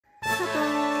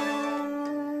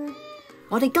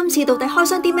我哋今次到底開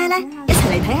箱啲咩呢？一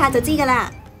齊嚟睇下就知㗎啦。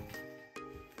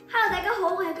Hello， 大家好，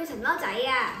我係巨神貓仔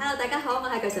啊。Hello， 大家好，我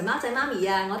係巨神貓仔媽咪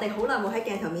啊。我哋好耐冇喺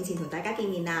鏡頭面前同大家見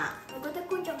面啦。我覺得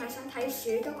觀眾係想睇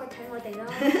鼠多過睇我哋咯。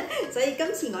所以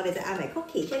今次我哋就嗌埋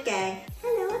Cookie 出鏡。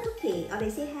Hello 啊 Cookie， 我哋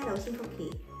先 Hello 先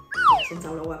Cookie。想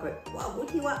走佬啊佢，哇好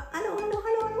跳啊 ！Hello。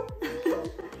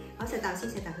我食啖先，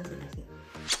食啖先。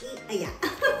哎呀，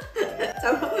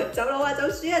走佬啊，走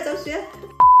鼠啊！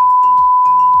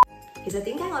其實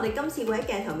點解我哋今次會喺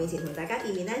鏡頭面前同大家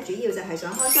見面呢？主要就係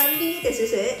想開箱呢隻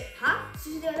鼠。吓？鼠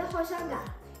你有得開箱㗎？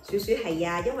鼠係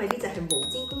啊，因為呢隻係毛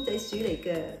氈公仔鼠嚟㗎，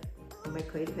唔係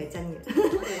佢係真嘅。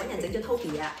我哋揾人整咗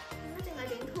Toby 啊。點解淨係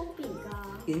整 Toby 㗎？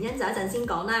原因就一陣先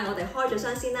講啦，我哋開咗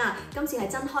箱先啦。今次係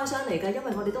真開箱嚟㗎，因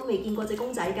為我哋都未見過隻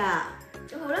公仔㗎。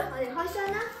咁好啦，我哋開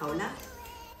箱啦。好啦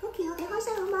 ，Cookie， 我哋開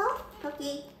箱好冇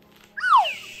 ？Cookie。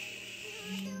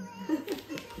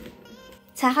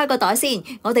拆開個袋先，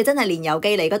我哋真係連郵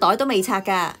寄嚟個袋都未拆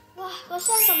㗎。哇，個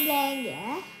箱咁靚嘅。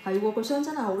係喎，個箱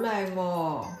真係好靚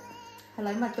喎，係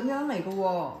禮物咁樣嚟㗎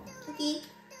喎。Cookie，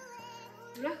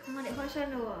 好啦，咁我哋開箱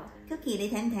啦喎。Cookie， 你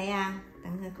睇唔睇啊？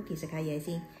等下 Cookie 食下嘢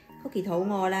先。Cookie 肚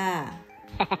餓啦。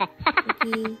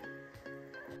Cookie，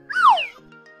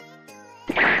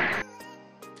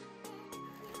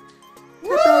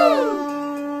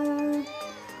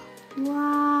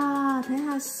 哇！睇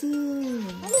下先，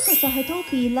呢個就係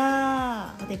Toby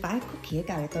啦。我哋擺 Cookie 喺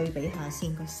隔離對比下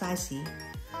先，個 size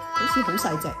好似好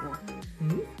細隻喎。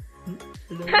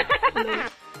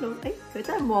Hello， 佢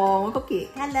真係望我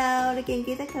Cookie。Hello， 你記唔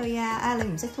記得佢啊？啊，你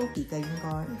唔識 Toby 㗎應該。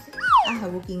唔識。啊，係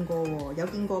喎，見過喎，有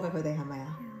見過㗎佢哋係咪啊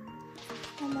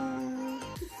 ？Hello。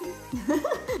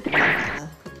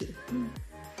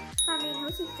塊面好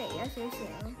似肥咗少少。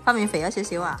塊面肥咗少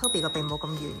少啊 ？Toby 個鼻冇咁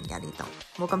圓㗎，呢度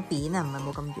冇咁扁啊，唔係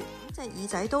冇咁圓。即係耳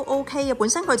仔都 OK 嘅，本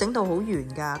身佢整到好圓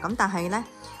㗎，咁但係咧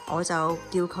我就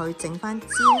叫佢整翻尖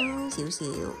少少，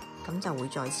咁就會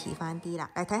再似翻啲啦。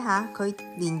睇下佢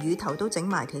連乳頭都整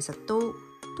埋，其實都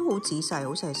好仔細，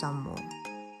好細心喎。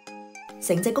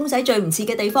成隻公仔最唔似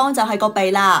嘅地方就係個鼻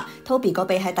啦。Toby 個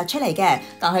鼻係突出嚟嘅，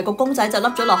但係個公仔就凹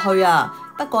咗落去啊。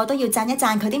不過都要讚一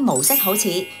讚佢啲毛色好似，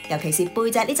尤其是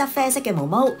背脊呢執啡色嘅毛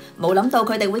毛，冇諗到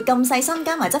佢哋會咁細心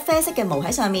加埋執啡色嘅毛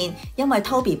喺上面，因為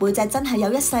Toby 背脊真係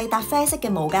有一細笪啡色嘅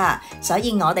毛㗎，所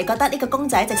以我哋覺得呢個公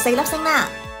仔值4粒星啦。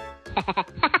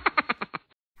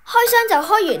開箱就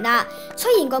開完啦，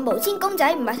雖然個毛氈公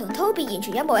仔唔係同 Toby 完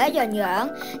全一模一樣，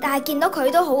但係見到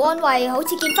佢都好安慰，好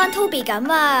似見翻 Toby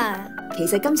咁啊！其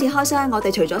實今次開箱，我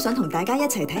哋除咗想同大家一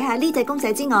齊睇下呢隻公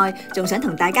仔之外，仲想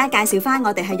同大家介紹翻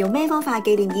我哋係用咩方法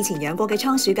紀念以前養過嘅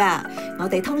倉鼠㗎。我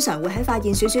哋通常會喺發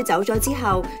現鼠鼠走咗之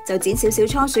後，就剪少少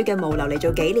倉鼠嘅毛留嚟做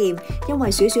紀念，因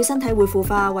為鼠鼠身體會腐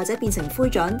化或者變成灰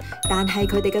燼，但係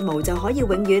佢哋嘅毛就可以永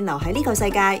遠留喺呢個世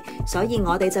界，所以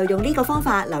我哋就用呢個方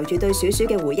法留住對鼠鼠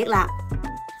嘅回憶啦。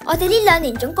我哋呢2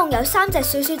年總共有3隻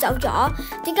鼠鼠走咗，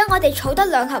點解我哋儲得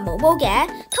2盒毛毛嘅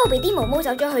 ？Toby 啲毛毛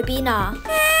走咗去邊啊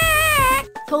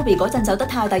？Toby 嗰陣走得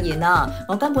太突然啦，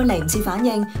我根本嚟唔切反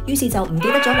應，於是就唔記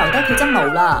得咗留低佢針毛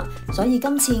啦。所以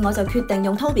今次我就決定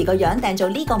用 Toby 個樣訂做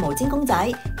呢個毛氈公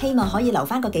仔，希望可以留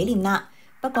翻個紀念啦。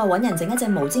不過揾人整一隻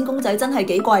毛氈公仔真係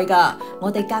幾貴㗎，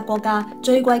我哋格過價，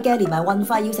最貴嘅連埋運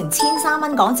費要成1300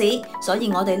蚊港紙，所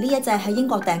以我哋呢一隻喺英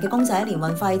國訂嘅公仔連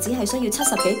運費只係需要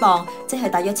70幾磅，即係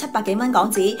大約700幾蚊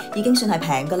港紙，已經算係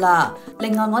平㗎啦。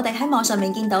另外我哋喺網上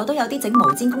面見到都有啲整毛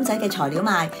氈公仔嘅材料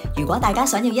賣，如果大家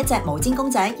想要一隻毛氈公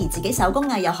仔而自己手工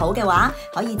藝又好嘅話，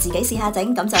可以自己試下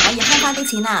整，咁就可以慳翻啲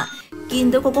錢啦。見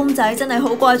到個公仔真係好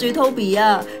掛住 Toby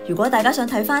啊！如果大家想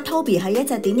睇翻 Toby 係一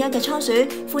隻點樣嘅倉鼠，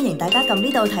歡迎大家撳呢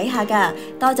度睇下㗎。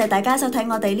多謝大家收睇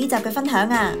我哋呢集嘅分享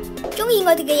啊！鍾意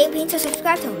我哋嘅影片就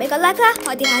subscribe 同俾個 like 啦！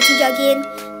我哋下次再見，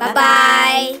拜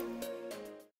拜。